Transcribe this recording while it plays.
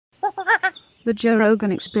The Joe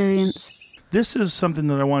Rogan Experience. This is something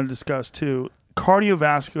that I want to discuss too.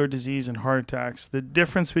 Cardiovascular disease and heart attacks. The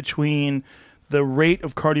difference between the rate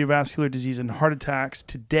of cardiovascular disease and heart attacks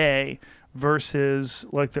today versus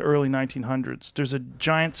like the early 1900s. There's a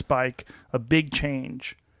giant spike, a big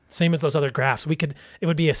change. Same as those other graphs. It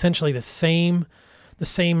would be essentially the same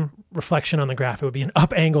reflection on the graph. It would be an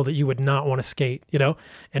up angle that you would not want to skate, you know?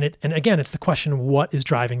 And again, it's the question, what is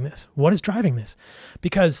driving this? What is driving this?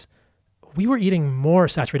 Because we were eating more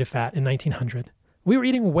saturated fat in 1900. We were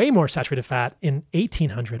eating way more saturated fat in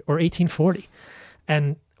 1800 or 1840.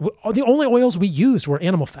 And the only oils we used were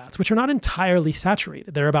animal fats, which are not entirely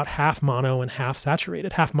saturated. They're about half mono and half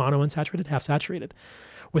saturated, half monounsaturated, half saturated,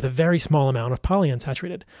 with a very small amount of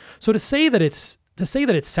polyunsaturated. So to say that it's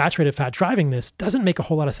saturated fat driving this doesn't make a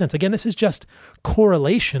whole lot of sense. Again, this is just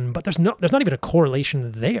correlation, but there's not even a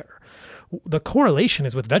correlation there. The correlation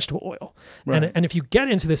is with vegetable oil. Right. And if you get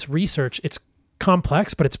into this research, it's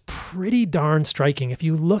complex, but it's pretty darn striking. If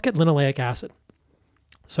you look at linoleic acid,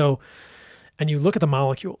 and you look at the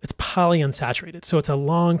molecule, it's polyunsaturated. So it's a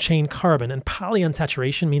long chain carbon, and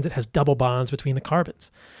polyunsaturation means it has double bonds between the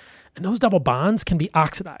carbons. And those double bonds can be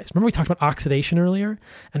oxidized. Remember we talked about oxidation earlier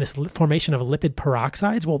and this formation of lipid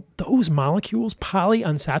peroxides? Well, those molecules,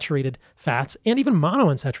 polyunsaturated fats, and even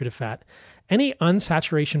monounsaturated fat, any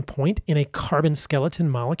unsaturation point in a carbon skeleton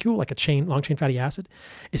molecule, like a long chain fatty acid,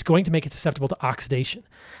 is going to make it susceptible to oxidation.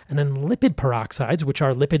 And then lipid peroxides, which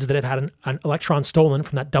are lipids that have had an electron stolen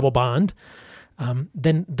from that double bond,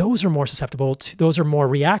 then those are more susceptible to, those are more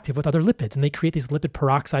reactive with other lipids, and they create these lipid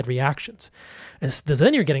peroxide reactions. And so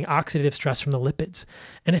then you're getting oxidative stress from the lipids.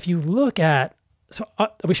 And if you look at,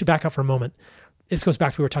 we should back up for a moment. This goes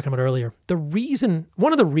back to what we were talking about earlier.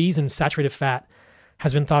 One of the reasons saturated fat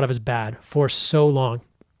has been thought of as bad for so long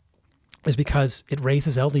is because it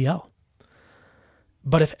raises LDL.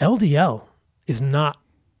 But if LDL is not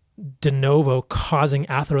de novo causing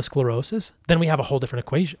atherosclerosis, then we have a whole different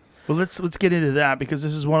equation. Well, let's get into that, because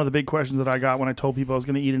this is one of the big questions that I got when I told people I was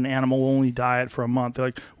going to eat an animal-only diet for a month. They're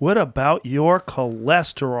like, what about your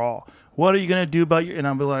cholesterol? What are you going to do about your... And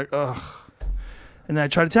I'll be like, ugh. And then I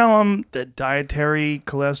try to tell them that dietary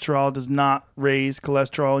cholesterol does not raise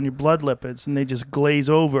cholesterol in your blood lipids, and they just glaze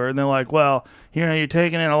over. And they're like, well, you're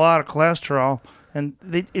taking in a lot of cholesterol. And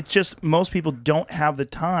it's just most people don't have the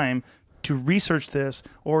time to research this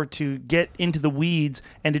or to get into the weeds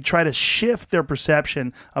and to try to shift their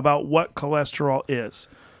perception about what cholesterol is,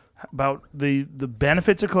 about the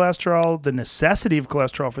benefits of cholesterol, the necessity of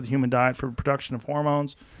cholesterol for the human diet for production of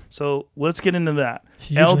hormones. So let's get into that.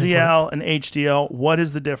 LDL and HDL, what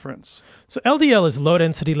is the difference? So LDL is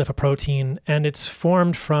low-density lipoprotein, and it's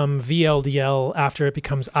formed from VLDL after it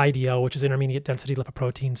becomes IDL, which is intermediate-density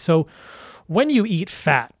lipoprotein. So when you eat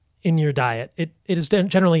fat in your diet, it is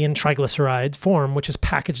generally in triglyceride form, which is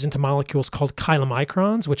packaged into molecules called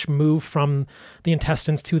chylomicrons, which move from the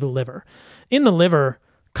intestines to the liver. In the liver,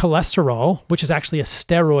 cholesterol, which is actually a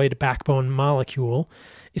steroid backbone molecule,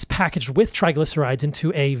 is packaged with triglycerides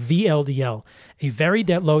into a VLDL, a very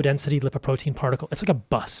low-density lipoprotein particle. It's like a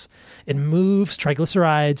bus. It moves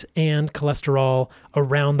triglycerides and cholesterol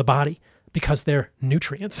around the body because they're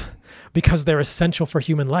nutrients, because they're essential for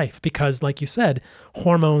human life, because, like you said,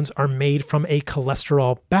 hormones are made from a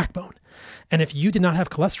cholesterol backbone. And if you did not have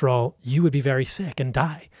cholesterol, you would be very sick and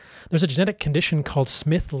die. There's a genetic condition called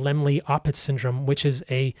Smith-Lemli-Opitz syndrome, which is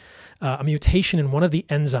a mutation in one of the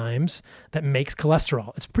enzymes that makes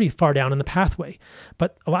cholesterol. It's pretty far down in the pathway.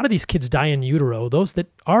 But a lot of these kids die in utero. Those that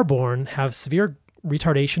are born have severe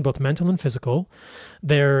retardation, both mental and physical.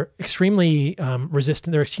 They're extremely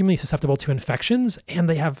resistant. They're extremely susceptible to infections, and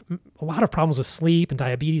they have a lot of problems with sleep and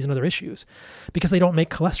diabetes and other issues because they don't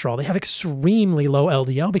make cholesterol. They have extremely low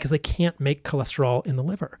LDL because they can't make cholesterol in the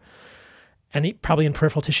liver, and probably in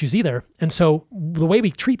peripheral tissues either. And so the way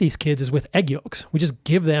we treat these kids is with egg yolks. We just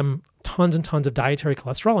give them tons and tons of dietary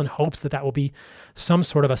cholesterol in hopes that that will be some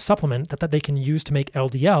sort of a supplement that they can use to make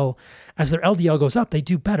LDL. As their LDL goes up, they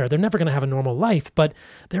do better. They're never going to have a normal life, but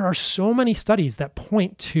there are so many studies that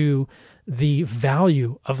point to the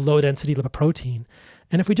value of low-density lipoprotein.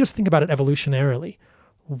 And if we just think about it evolutionarily,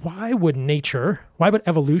 why would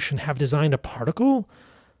evolution have designed a particle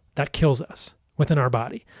that kills us within our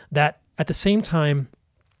body, that at the same time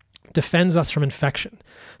defends us from infection?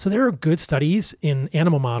 So there are good studies in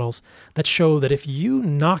animal models that show that if you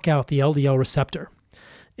knock out the LDL receptor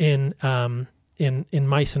in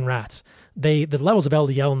mice and rats, the levels of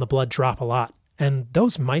LDL in the blood drop a lot. And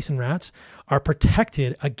those mice and rats are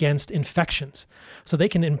protected against infections. So they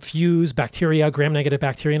can infuse bacteria, gram-negative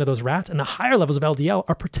bacteria into those rats, and the higher levels of LDL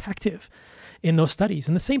are protective. in those studies.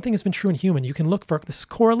 And the same thing has been true in human. You can look for, this is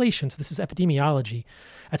correlations, this is epidemiology.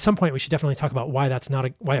 At some point, we should definitely talk about why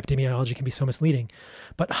why epidemiology can be so misleading.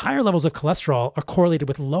 But higher levels of cholesterol are correlated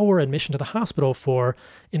with lower admission to the hospital for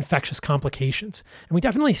infectious complications. And we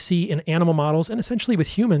definitely see in animal models and essentially with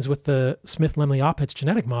humans with the Smith-Lemli-Opitz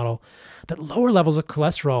genetic model that lower levels of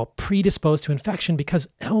cholesterol predispose to infection because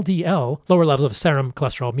LDL, lower levels of serum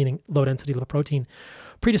cholesterol, meaning low-density lipoprotein,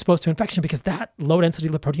 predisposed to infection because that low-density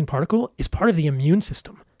lipoprotein particle is part of the immune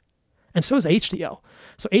system. And so is HDL.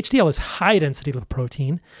 So HDL is high-density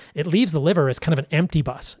lipoprotein. It leaves the liver as kind of an empty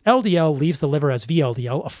bus. LDL leaves the liver as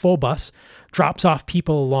VLDL, a full bus, drops off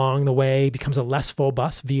people along the way, becomes a less full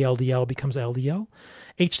bus. VLDL becomes LDL.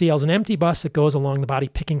 HDL is an empty bus that goes along the body,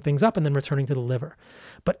 picking things up and then returning to the liver.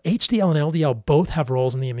 But HDL and LDL both have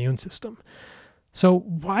roles in the immune system. So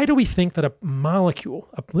why do we think that a molecule,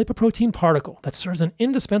 a lipoprotein particle that serves an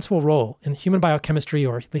indispensable role in human biochemistry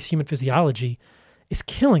or at least human physiology is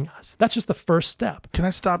killing us? That's just the first step. Can I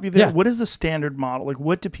stop you there? Yeah. What is the standard model? Like,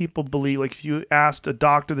 what do people believe? Like, if you asked a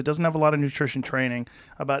doctor that doesn't have a lot of nutrition training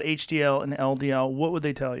about HDL and LDL, what would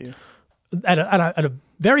they tell you? At a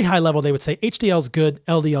very high level, they would say HDL is good,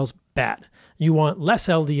 LDL is bad. You want less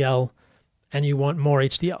LDL and you want more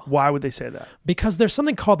HDL. Why would they say that? Because there's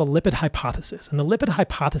something called the lipid hypothesis. And the lipid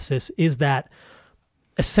hypothesis is that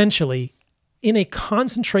essentially, in a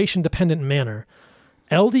concentration-dependent manner,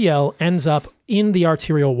 LDL ends up in the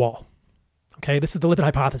arterial wall. Okay, this is the lipid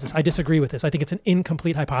hypothesis. I disagree with this. I think it's an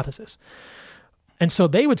incomplete hypothesis. And so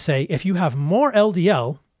they would say if you have more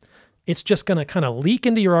LDL, it's just going to kind of leak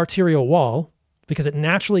into your arterial wall because it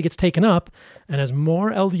naturally gets taken up. And as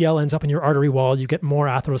more LDL ends up in your artery wall, you get more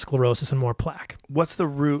atherosclerosis and more plaque. What's the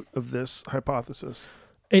root of this hypothesis?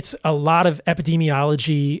 It's a lot of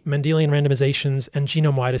epidemiology, Mendelian randomizations, and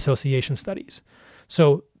genome-wide association studies.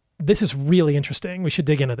 So this is really interesting. We should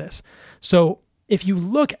dig into this. So if you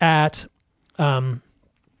look at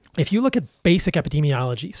basic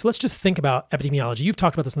epidemiology, so let's just think about epidemiology. You've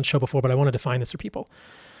talked about this on the show before, but I want to define this for people.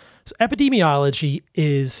 So epidemiology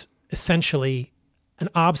is essentially an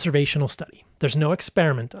observational study. There's no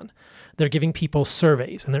experiment done. They're giving people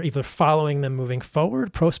surveys, and they're either following them moving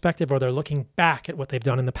forward, prospective, or they're looking back at what they've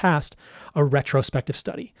done in the past, a retrospective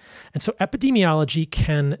study. And so epidemiology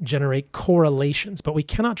can generate correlations, but we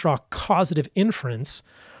cannot draw causative inference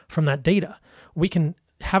from that data. We can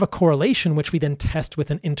have a correlation, which we then test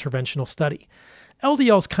with an interventional study.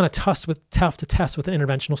 LDL is kind of tough to test with an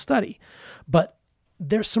interventional study, but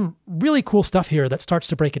there's some really cool stuff here that starts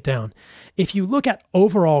to break it down. If you look at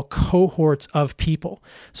overall cohorts of people,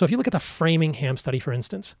 so if you look at the Framingham study, for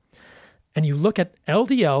instance, and you look at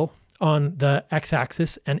LDL on the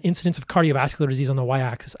x-axis and incidence of cardiovascular disease on the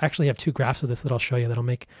y-axis, I actually have two graphs of this that I'll show you that'll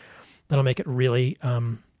make it really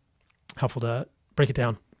helpful to break it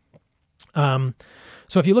down.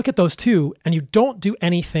 So if you look at those two and you don't do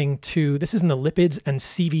anything to, this is in the lipids and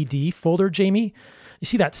CVD folder, Jamie, you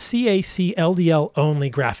see that CAC LDL only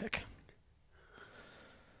graphic.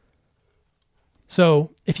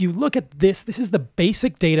 So if you look at this, this is the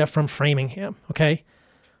basic data from Framingham, okay?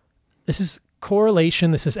 This is correlation,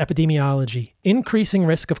 this is epidemiology. Increasing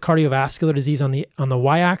risk of cardiovascular disease on the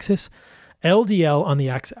y-axis, LDL on the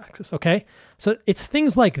x-axis, okay? So it's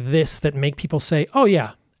things like this that make people say, oh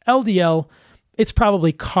yeah, LDL, it's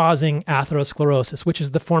probably causing atherosclerosis, which is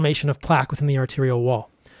the formation of plaque within the arterial wall.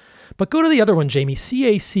 But go to the other one, Jamie,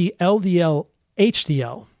 CAC, LDL,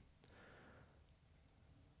 HDL.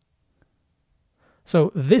 So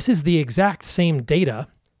this is the exact same data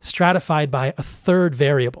stratified by a third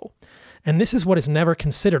variable. And this is what is never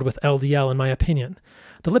considered with LDL, in my opinion.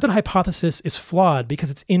 The lipid hypothesis is flawed because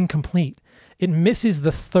it's incomplete. It misses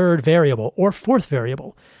the third variable or fourth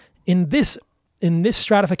variable. In this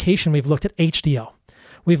stratification, we've looked at HDL.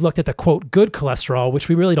 We've looked at the, quote, good cholesterol, which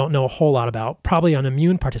we really don't know a whole lot about, probably an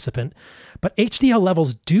immune participant. But HDL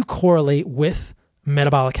levels do correlate with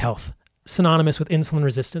metabolic health, synonymous with insulin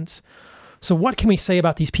resistance. So what can we say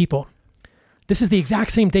about these people? This is the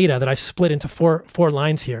exact same data that I've split into four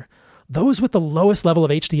lines here. Those with the lowest level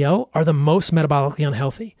of HDL are the most metabolically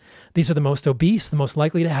unhealthy. These are the most obese, the most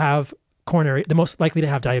likely to have the most likely to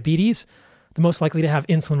have diabetes, the most likely to have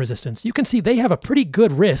insulin resistance. You can see they have a pretty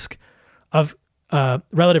good risk of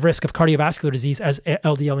relative risk of cardiovascular disease as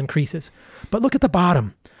LDL increases. But look at the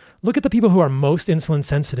bottom. Look at the people who are most insulin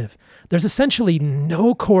sensitive. There's essentially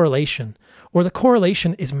no correlation, or the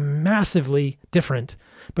correlation is massively different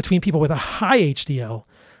between people with a high HDL,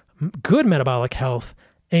 good metabolic health,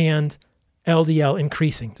 and LDL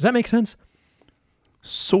increasing. Does that make sense?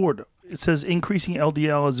 Sort of. it says increasing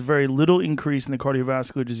LDL is very little increase in the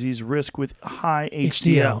cardiovascular disease risk with high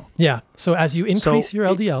HDL. Yeah. So as you increase your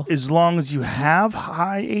LDL, as long as you have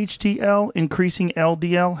high HDL, increasing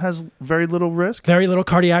LDL has very little risk. Very little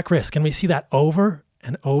cardiac risk, and we see that over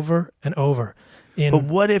and over and over. But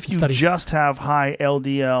what if you studies. just have high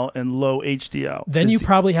LDL and low HDL? Then you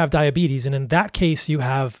probably have diabetes, and in that case,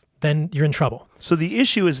 then you're in trouble. So the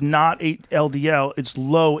issue is not LDL, it's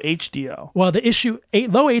low HDL. Well, the issue,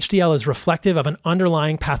 low HDL is reflective of an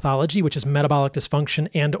underlying pathology, which is metabolic dysfunction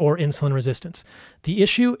and or insulin resistance. The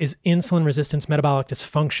issue is insulin resistance, metabolic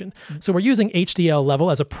dysfunction. So we're using HDL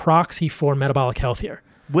level as a proxy for metabolic health here.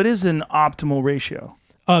 What is an optimal ratio?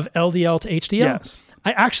 Of LDL to HDL? Yes.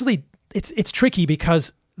 It's tricky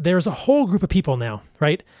because there's a whole group of people now,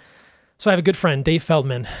 right? So I have a good friend, Dave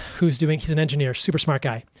Feldman, he's an engineer, super smart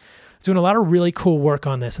guy. He's doing a lot of really cool work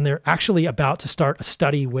on this, and they're actually about to start a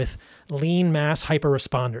study with lean mass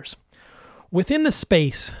hyperresponders. Within the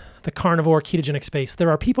space, the carnivore ketogenic space, there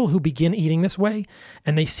are people who begin eating this way,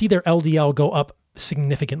 and they see their LDL go up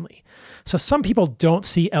significantly. So some people don't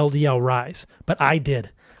see LDL rise, but I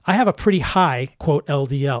did. I have a pretty high, quote,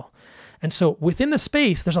 LDL. And so within the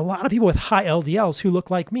space, there's a lot of people with high LDLs who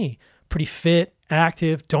look like me, pretty fit,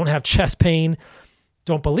 active, don't have chest pain,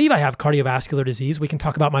 don't believe I have cardiovascular disease. We can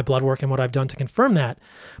talk about my blood work and what I've done to confirm that.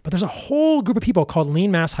 But there's a whole group of people called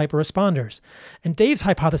lean mass hyperresponders. And Dave's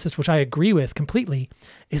hypothesis, which I agree with completely,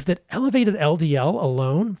 is that elevated LDL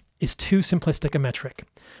alone is too simplistic a metric.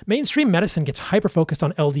 Mainstream medicine gets hyper-focused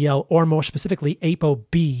on LDL, or more specifically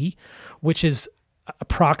ApoB, which is a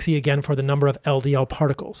proxy again for the number of LDL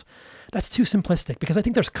particles. That's too simplistic because I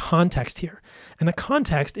think there's context here. And the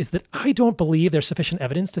context is that I don't believe there's sufficient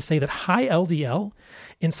evidence to say that high LDL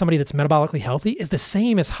in somebody that's metabolically healthy is the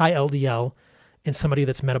same as high LDL in somebody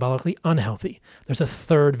that's metabolically unhealthy. There's a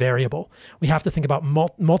third variable. We have to think about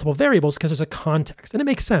multiple variables because there's a context. And it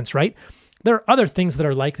makes sense, right? There are other things that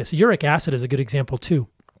are like this. Uric acid is a good example too.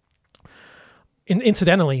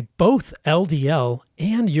 Incidentally, both LDL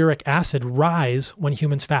and uric acid rise when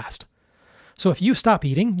humans fast. So if you stop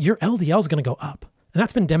eating, your LDL is going to go up. And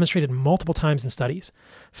that's been demonstrated multiple times in studies.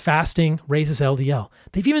 Fasting raises LDL.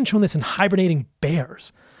 They've even shown this in hibernating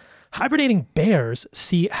bears. Hibernating bears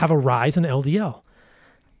have a rise in LDL,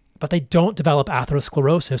 but they don't develop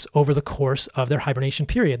atherosclerosis over the course of their hibernation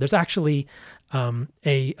period. There's actually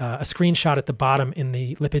a screenshot at the bottom in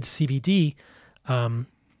the Lipid CVD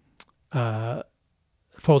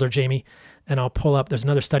folder, Jamie, and I'll pull up, there's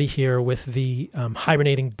another study here with the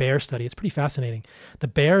hibernating bear study. It's pretty fascinating. The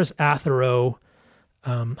bear's athero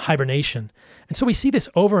hibernation. And so we see this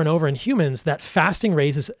over and over in humans that fasting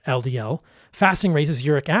raises LDL, fasting raises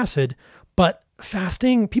uric acid, but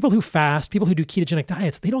fasting, people who fast, people who do ketogenic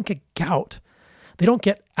diets, they don't get gout. They don't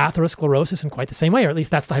get atherosclerosis in quite the same way, or at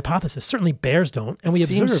least that's the hypothesis. Certainly bears don't. And we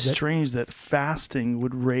observe that. It seems strange that fasting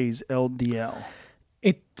would raise LDL.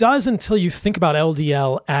 It does until you think about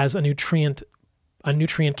LDL as a nutrient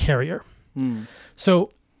carrier.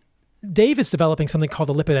 So Dave is developing something called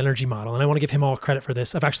the lipid energy model, and I want to give him all credit for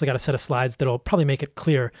this. I've actually got a set of slides that'll probably make it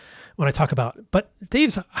clear when I talk about it. But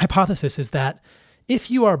Dave's hypothesis is that if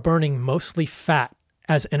you are burning mostly fat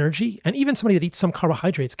as energy, and even somebody that eats some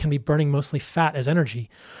carbohydrates can be burning mostly fat as energy,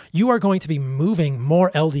 you are going to be moving more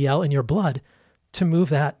LDL in your blood to move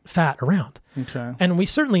that fat around. Okay. And we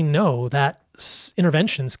certainly know that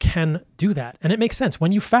interventions can do that. And it makes sense.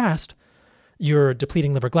 When you fast, you're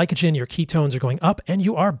depleting liver glycogen, your ketones are going up, and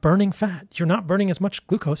you are burning fat. You're not burning as much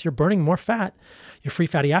glucose, you're burning more fat. Your free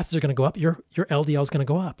fatty acids are going to go up, your LDL is going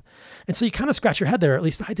to go up. And so you kind of scratch your head there, at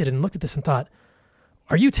least I did, and looked at this and thought,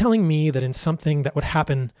 are you telling me that in something that would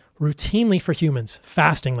happen routinely for humans,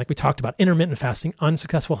 fasting, like we talked about, intermittent fasting,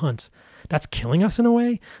 unsuccessful hunts, that's killing us in a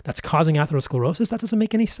way? That's causing atherosclerosis? That doesn't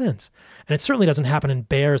make any sense. And it certainly doesn't happen in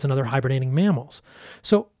bears and other hibernating mammals.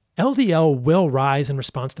 So LDL will rise in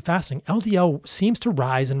response to fasting. LDL seems to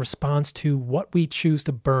rise in response to what we choose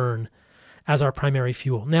to burn as our primary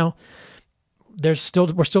fuel. Now, we're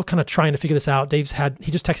still kind of trying to figure this out. he just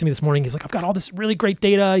texted me this morning. He's like, I've got all this really great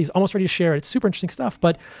data. He's almost ready to share it. It's super interesting stuff.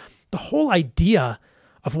 But the whole idea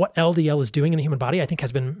of what LDL is doing in the human body, I think,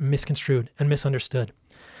 has been misconstrued and misunderstood.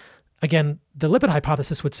 Again, the lipid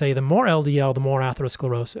hypothesis would say the more LDL, the more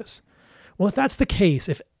atherosclerosis. Well, if that's the case,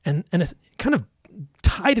 and it's kind of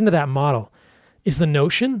tied into that model is the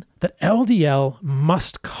notion that LDL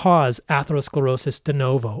must cause atherosclerosis de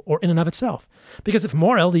novo, or in and of itself. Because if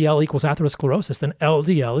more LDL equals atherosclerosis, then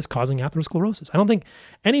LDL is causing atherosclerosis. I don't think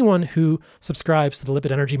anyone who subscribes to the lipid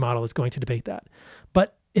energy model is going to debate that.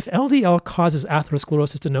 But if LDL causes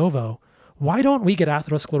atherosclerosis de novo, why don't we get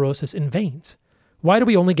atherosclerosis in veins? Why do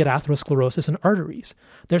we only get atherosclerosis in arteries?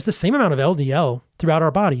 There's the same amount of LDL throughout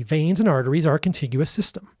our body. Veins and arteries are a contiguous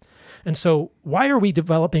system. And so why are we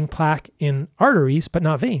developing plaque in arteries but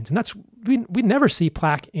not veins? And that's we never see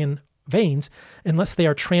plaque in veins unless they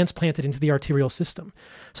are transplanted into the arterial system.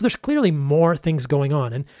 So there's clearly more things going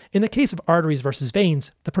on. And in the case of arteries versus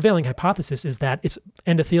veins, the prevailing hypothesis is that it's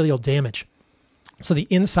endothelial damage. So the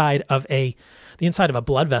inside of a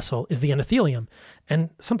blood vessel is the endothelium,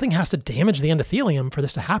 and something has to damage the endothelium for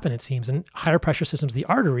this to happen, it seems. And higher pressure systems, the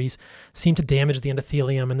arteries, seem to damage the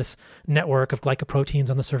endothelium and this network of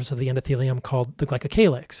glycoproteins on the surface of the endothelium called the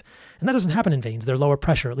glycocalyx. And that doesn't happen in veins. They're lower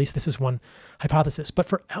pressure. At least this is one hypothesis. But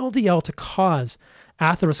for LDL to cause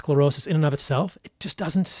atherosclerosis in and of itself, it just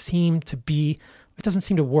doesn't seem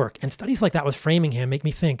to work. And studies like that with Framingham make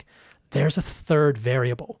me think there's a third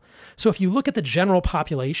variable. So if you look at the general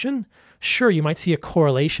population, sure, you might see a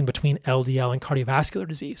correlation between LDL and cardiovascular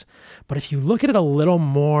disease. But if you look at it a little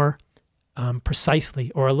more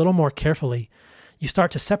precisely or a little more carefully, you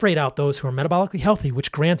start to separate out those who are metabolically healthy,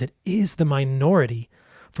 which granted is the minority,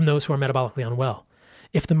 from those who are metabolically unwell.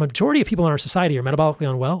 If the majority of people in our society are metabolically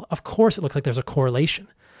unwell, of course it looks like there's a correlation.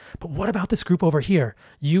 But what about this group over here,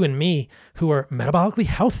 you and me, who are metabolically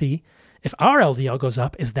healthy? If our LDL goes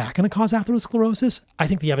up, is that going to cause atherosclerosis? I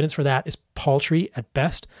think the evidence for that is paltry at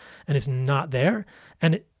best and is not there.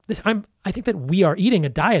 And I think that we are eating a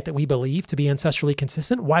diet that we believe to be ancestrally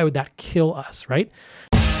consistent. Why would that kill us, right?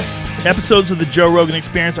 Episodes of the Joe Rogan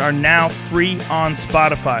Experience are now free on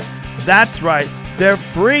Spotify. That's right, they're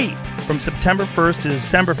free. From September 1st to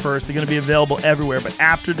December 1st, they're going to be available everywhere. But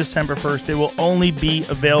after December 1st, they will only be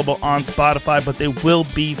available on Spotify, but they will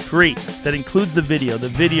be free. That includes the video. The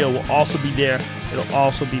video will also be there. It'll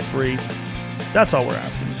also be free. That's all we're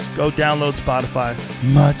asking. Just go download Spotify.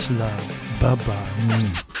 Much love.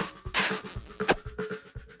 Bye-bye.